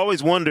 I've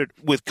always wondered,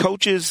 with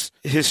coaches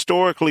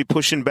historically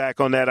pushing back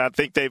on that, I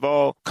think they've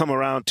all come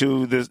around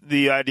to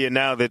the idea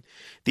now that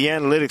the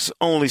analytics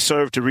only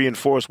serve to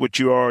reinforce what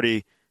you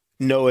already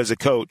know as a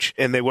coach,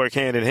 and they work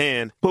hand in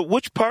hand. But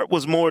which part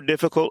was more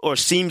difficult or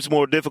seems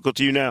more difficult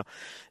to you now?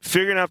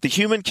 Figuring out the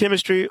human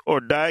chemistry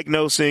or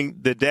diagnosing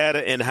the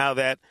data and how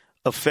that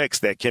affects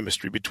that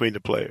chemistry between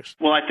the players?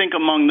 Well, I think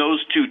among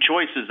those two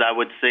choices, I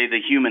would say the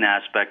human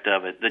aspect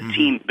of it, the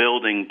team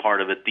building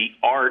part of it, the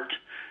art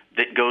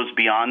that goes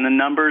beyond the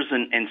numbers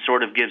and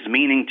sort of gives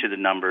meaning to the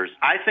numbers.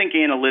 I think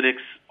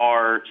analytics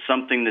are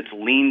something that's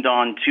leaned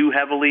on too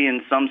heavily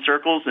in some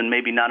circles and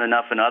maybe not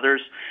enough in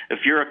others.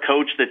 If you're a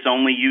coach that's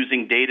only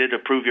using data to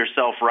prove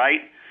yourself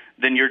right,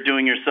 then you're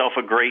doing yourself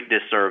a great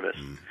disservice.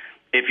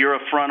 If you're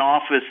a front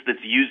office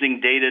that's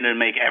using data to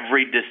make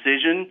every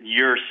decision,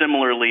 you're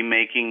similarly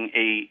making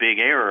a big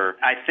error.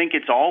 I think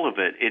it's all of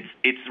it.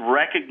 It's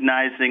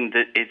recognizing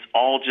that it's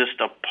all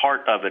just a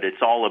part of it.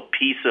 It's all a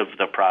piece of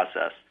the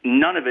process.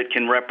 None of it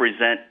can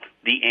represent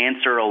the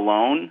answer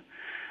alone.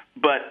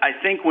 But I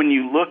think when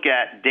you look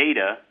at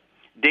data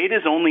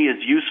is only as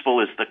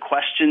useful as the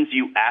questions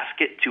you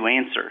ask it to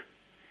answer.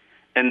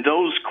 And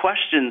those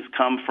questions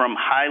come from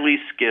highly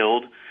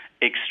skilled,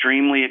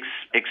 extremely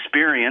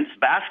experienced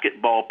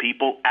basketball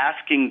people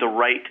asking the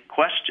right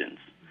questions.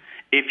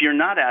 If you're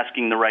not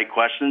asking the right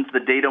questions,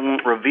 the data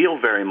won't reveal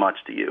very much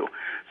to you.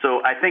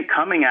 So I think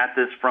coming at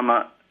this from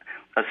a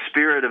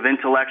spirit of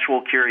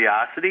intellectual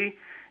curiosity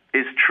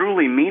is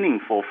truly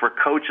meaningful for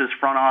coaches,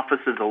 front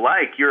offices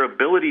alike. Your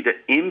ability to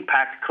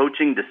impact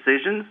coaching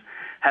decisions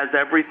has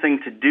everything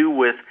to do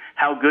with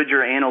how good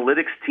your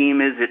analytics team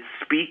is at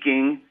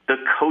speaking the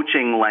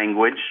coaching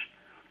language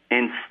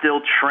and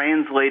still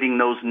translating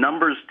those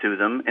numbers to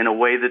them in a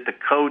way that the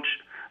coach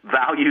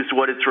values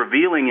what it's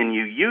revealing and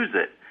you use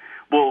it.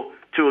 Well,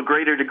 to a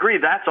greater degree,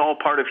 that's all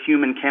part of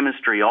human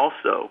chemistry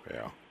also.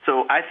 Yeah.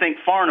 So I think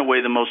far and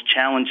away the most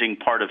challenging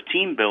part of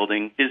team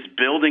building is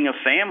building a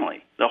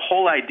family. The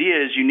whole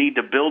idea is you need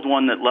to build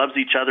one that loves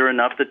each other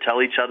enough to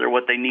tell each other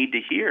what they need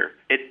to hear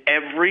at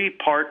every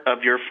part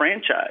of your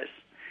franchise.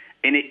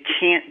 And it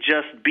can't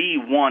just be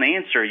one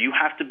answer. You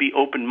have to be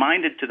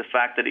open-minded to the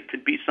fact that it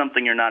could be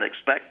something you're not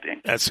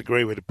expecting. That's a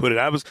great way to put it.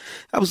 I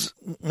was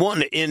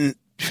wanting to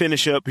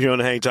finish up here on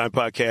the Hang Time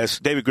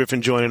Podcast. David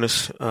Griffin joining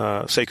us,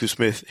 Sekou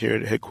Smith here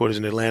at headquarters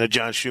in Atlanta,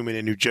 John Schumann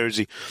in New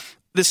Jersey.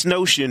 This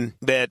notion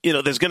that,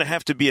 there's going to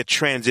have to be a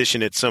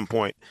transition at some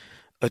point,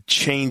 a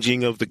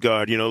changing of the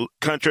guard.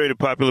 Contrary to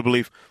popular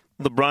belief,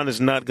 LeBron is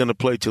not going to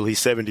play till he's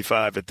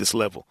 75 at this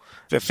level.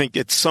 I think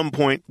at some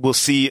point we'll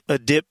see a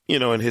dip,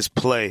 in his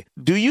play.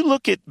 Do you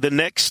look at the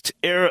next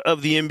era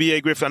of the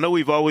NBA, Griffin? I know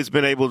we've always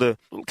been able to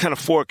kind of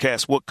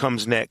forecast what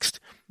comes next.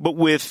 But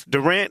with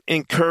Durant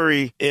and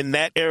Curry in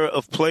that era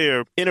of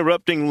player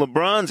interrupting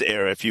LeBron's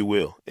era, if you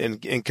will,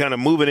 and kind of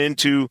moving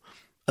into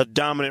a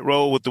dominant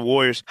role with the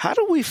Warriors, how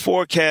do we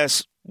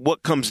forecast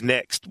what comes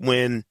next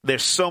when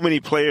there's so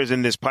many players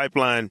in this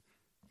pipeline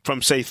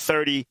from, say,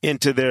 30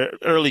 into their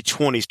early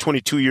 20s,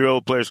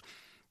 22-year-old players?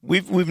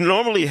 We've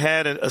normally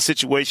had a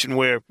situation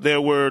where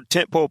there were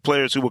tentpole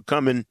players who would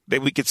come in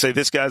that we could say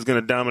this guy's going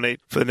to dominate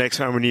for the next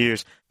how many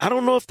years. I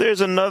don't know if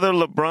there's another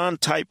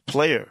LeBron-type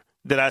player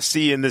that I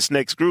see in this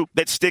next group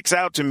that sticks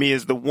out to me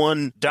as the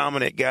one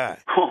dominant guy.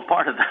 Well,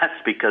 part of that's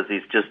because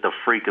he's just a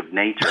freak of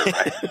nature,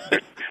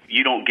 right?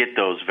 You don't get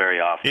those very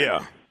often.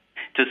 Yeah.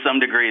 To some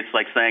degree, it's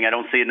like saying, I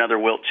don't see another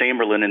Wilt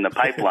Chamberlain in the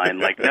pipeline.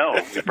 Like, no,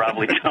 you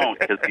probably don't,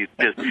 because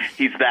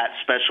he's that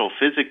special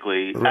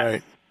physically.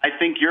 Right. I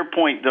think your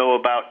point, though,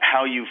 about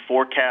how you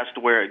forecast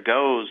where it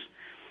goes,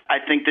 I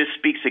think this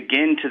speaks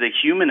again to the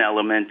human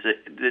element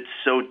that's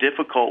so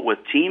difficult with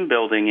team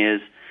building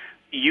is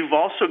you've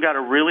also got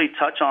to really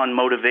touch on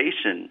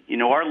motivation.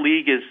 Our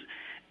league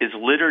is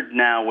littered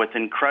now with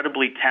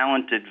incredibly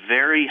talented,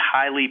 very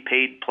highly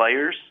paid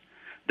players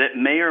that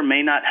may or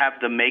may not have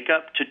the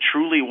makeup to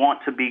truly want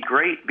to be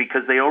great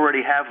because they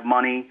already have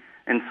money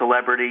and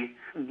celebrity.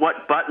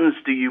 what buttons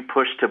do you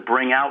push to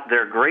bring out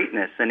their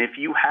greatness? And if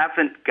you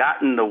haven't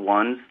gotten the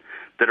ones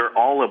that are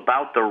all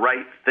about the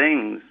right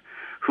things,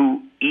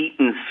 who eat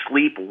and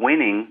sleep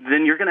winning,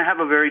 then you're going to have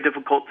a very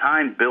difficult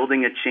time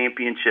building a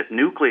championship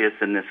nucleus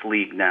in this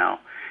league now.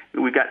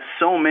 We've got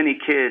so many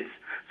kids.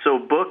 So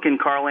Book and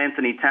Karl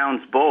Anthony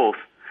Towns both,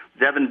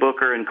 Devin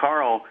Booker and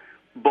Karl,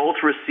 both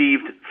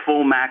received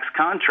full max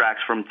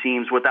contracts from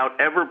teams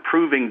without ever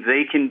proving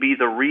they can be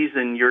the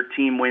reason your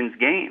team wins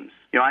games.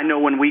 I know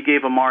when we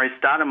gave Amari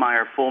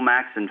Stoudemire full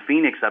max in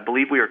Phoenix, I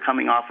believe we were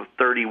coming off of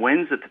 30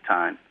 wins at the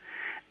time.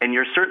 And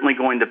you're certainly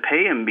going to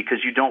pay him because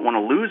you don't want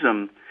to lose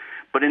him.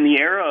 But in the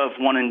era of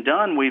one and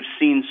done, we've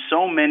seen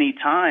so many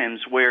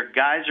times where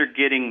guys are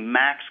getting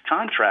max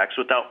contracts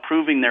without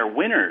proving they're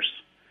winners.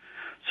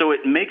 So it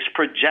makes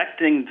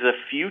projecting the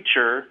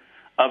future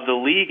of the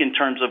league in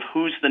terms of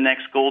who's the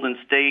next Golden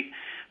State,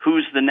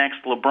 who's the next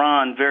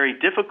LeBron, very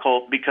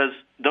difficult because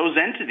those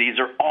entities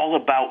are all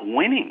about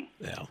winning.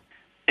 Yeah.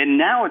 And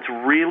now it's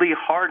really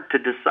hard to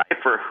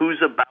decipher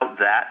who's about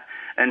that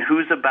and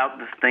who's about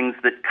the things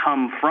that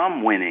come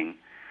from winning.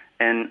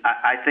 And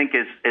I think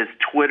as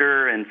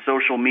Twitter and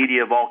social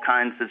media of all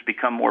kinds has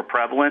become more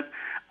prevalent,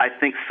 I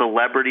think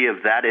celebrity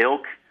of that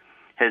ilk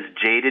has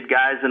jaded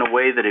guys in a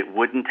way that it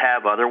wouldn't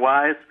have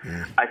otherwise.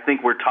 Yeah. I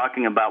think we're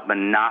talking about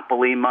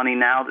monopoly money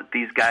now that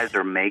these guys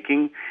are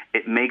making.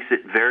 It makes it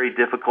very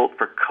difficult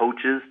for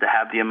coaches to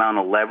have the amount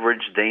of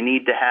leverage they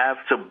need to have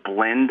to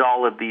blend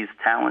all of these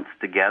talents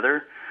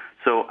together.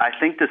 So I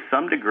think to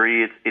some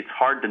degree it's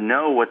hard to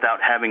know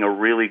without having a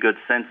really good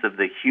sense of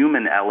the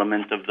human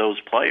element of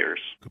those players.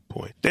 Good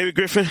point. David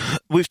Griffin,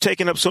 we've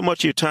taken up so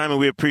much of your time, and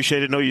we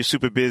appreciate it. I know you're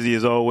super busy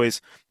as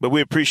always, but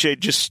we appreciate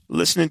just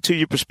listening to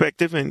your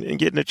perspective and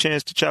getting a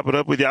chance to chop it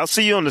up with you. I'll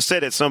see you on the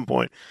set at some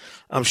point,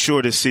 I'm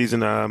sure, this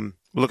season.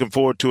 Looking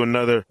forward to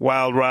another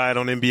wild ride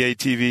on NBA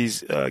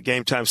TV's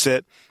Game Time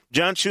set.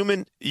 John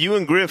Schumann, you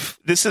and Griff,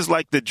 this is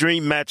like the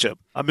dream matchup.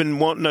 I've been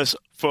wanting us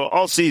for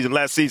all season,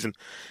 last season.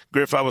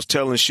 Griff, I was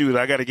telling Shoot,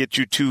 I got to get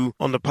you two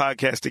on the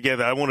podcast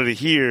together. I wanted to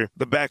hear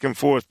the back and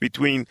forth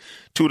between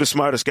two of the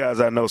smartest guys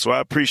I know, so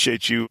I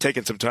appreciate you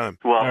taking some time.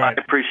 Well, right.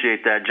 I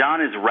appreciate that. John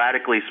is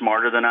radically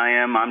smarter than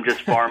I am. I'm just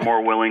far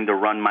more willing to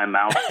run my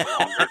mouth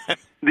longer.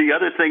 The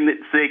other thing that,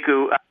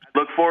 Sekou, I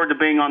look forward to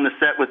being on the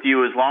set with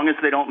you as long as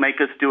they don't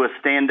make us do a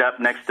stand-up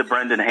next to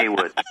Brendan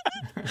Haywood.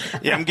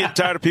 Yeah, I'm getting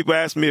tired of people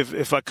asking me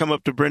if I come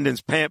up to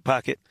Brendan's pant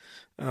pocket.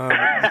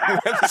 I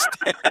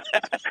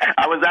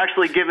was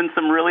actually given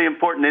some really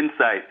important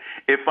insight.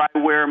 If I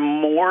wear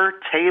more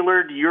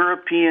tailored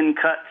European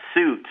cut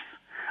suits,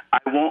 I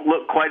won't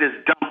look quite as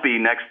dumpy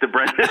next to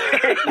Brendan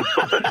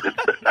Haywood.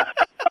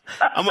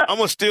 I'm going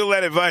to steal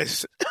that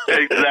advice.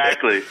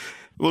 Exactly.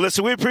 Well,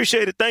 listen, we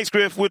appreciate it. Thanks,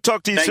 Griff. We'll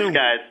talk to you soon. Thanks,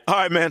 guys. All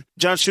right, man.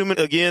 John Schumann,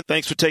 again,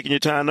 thanks for taking your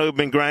time. I know we've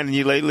been grinding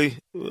you lately.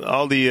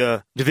 All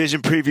the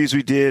division previews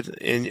we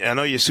did, and I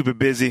know you're super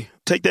busy.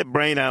 Take that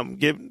brain out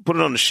and put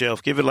it on the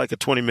shelf. Give it like a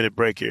 20-minute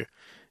break here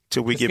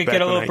till we get back.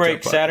 Get a little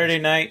break Saturday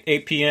night,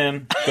 8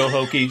 p.m. Go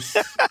Hokies.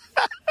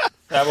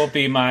 That will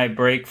be my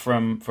break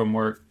from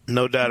work.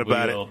 No doubt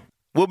about it.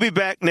 We'll be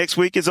back next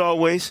week, as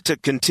always, to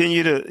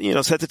continue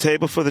to, set the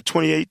table for the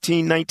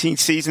 2018-19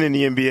 season in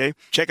the NBA.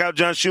 Check out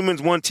John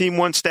Schumann's One Team,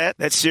 One Stat.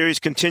 That series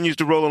continues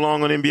to roll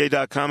along on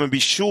NBA.com, and be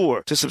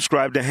sure to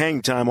subscribe to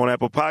Hang Time on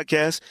Apple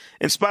Podcasts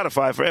and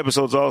Spotify for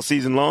episodes all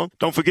season long.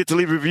 Don't forget to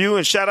leave a review,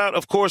 and shout out,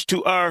 of course,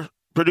 to our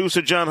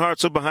producer, John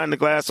Hartzell, behind the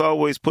glass,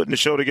 always putting the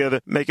show together,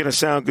 making us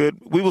sound good.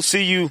 We will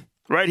see you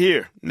right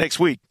here next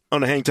week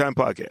on the Hang Time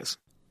Podcast.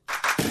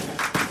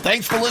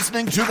 Thanks for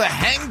listening to the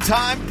Hang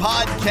Time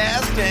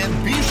Podcast,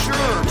 and be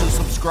sure to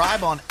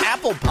subscribe on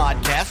Apple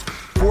Podcasts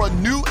for a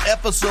new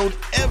episode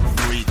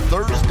every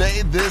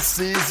Thursday this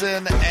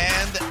season.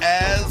 And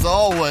as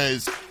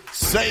always,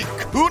 say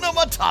Kuna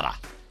Matata.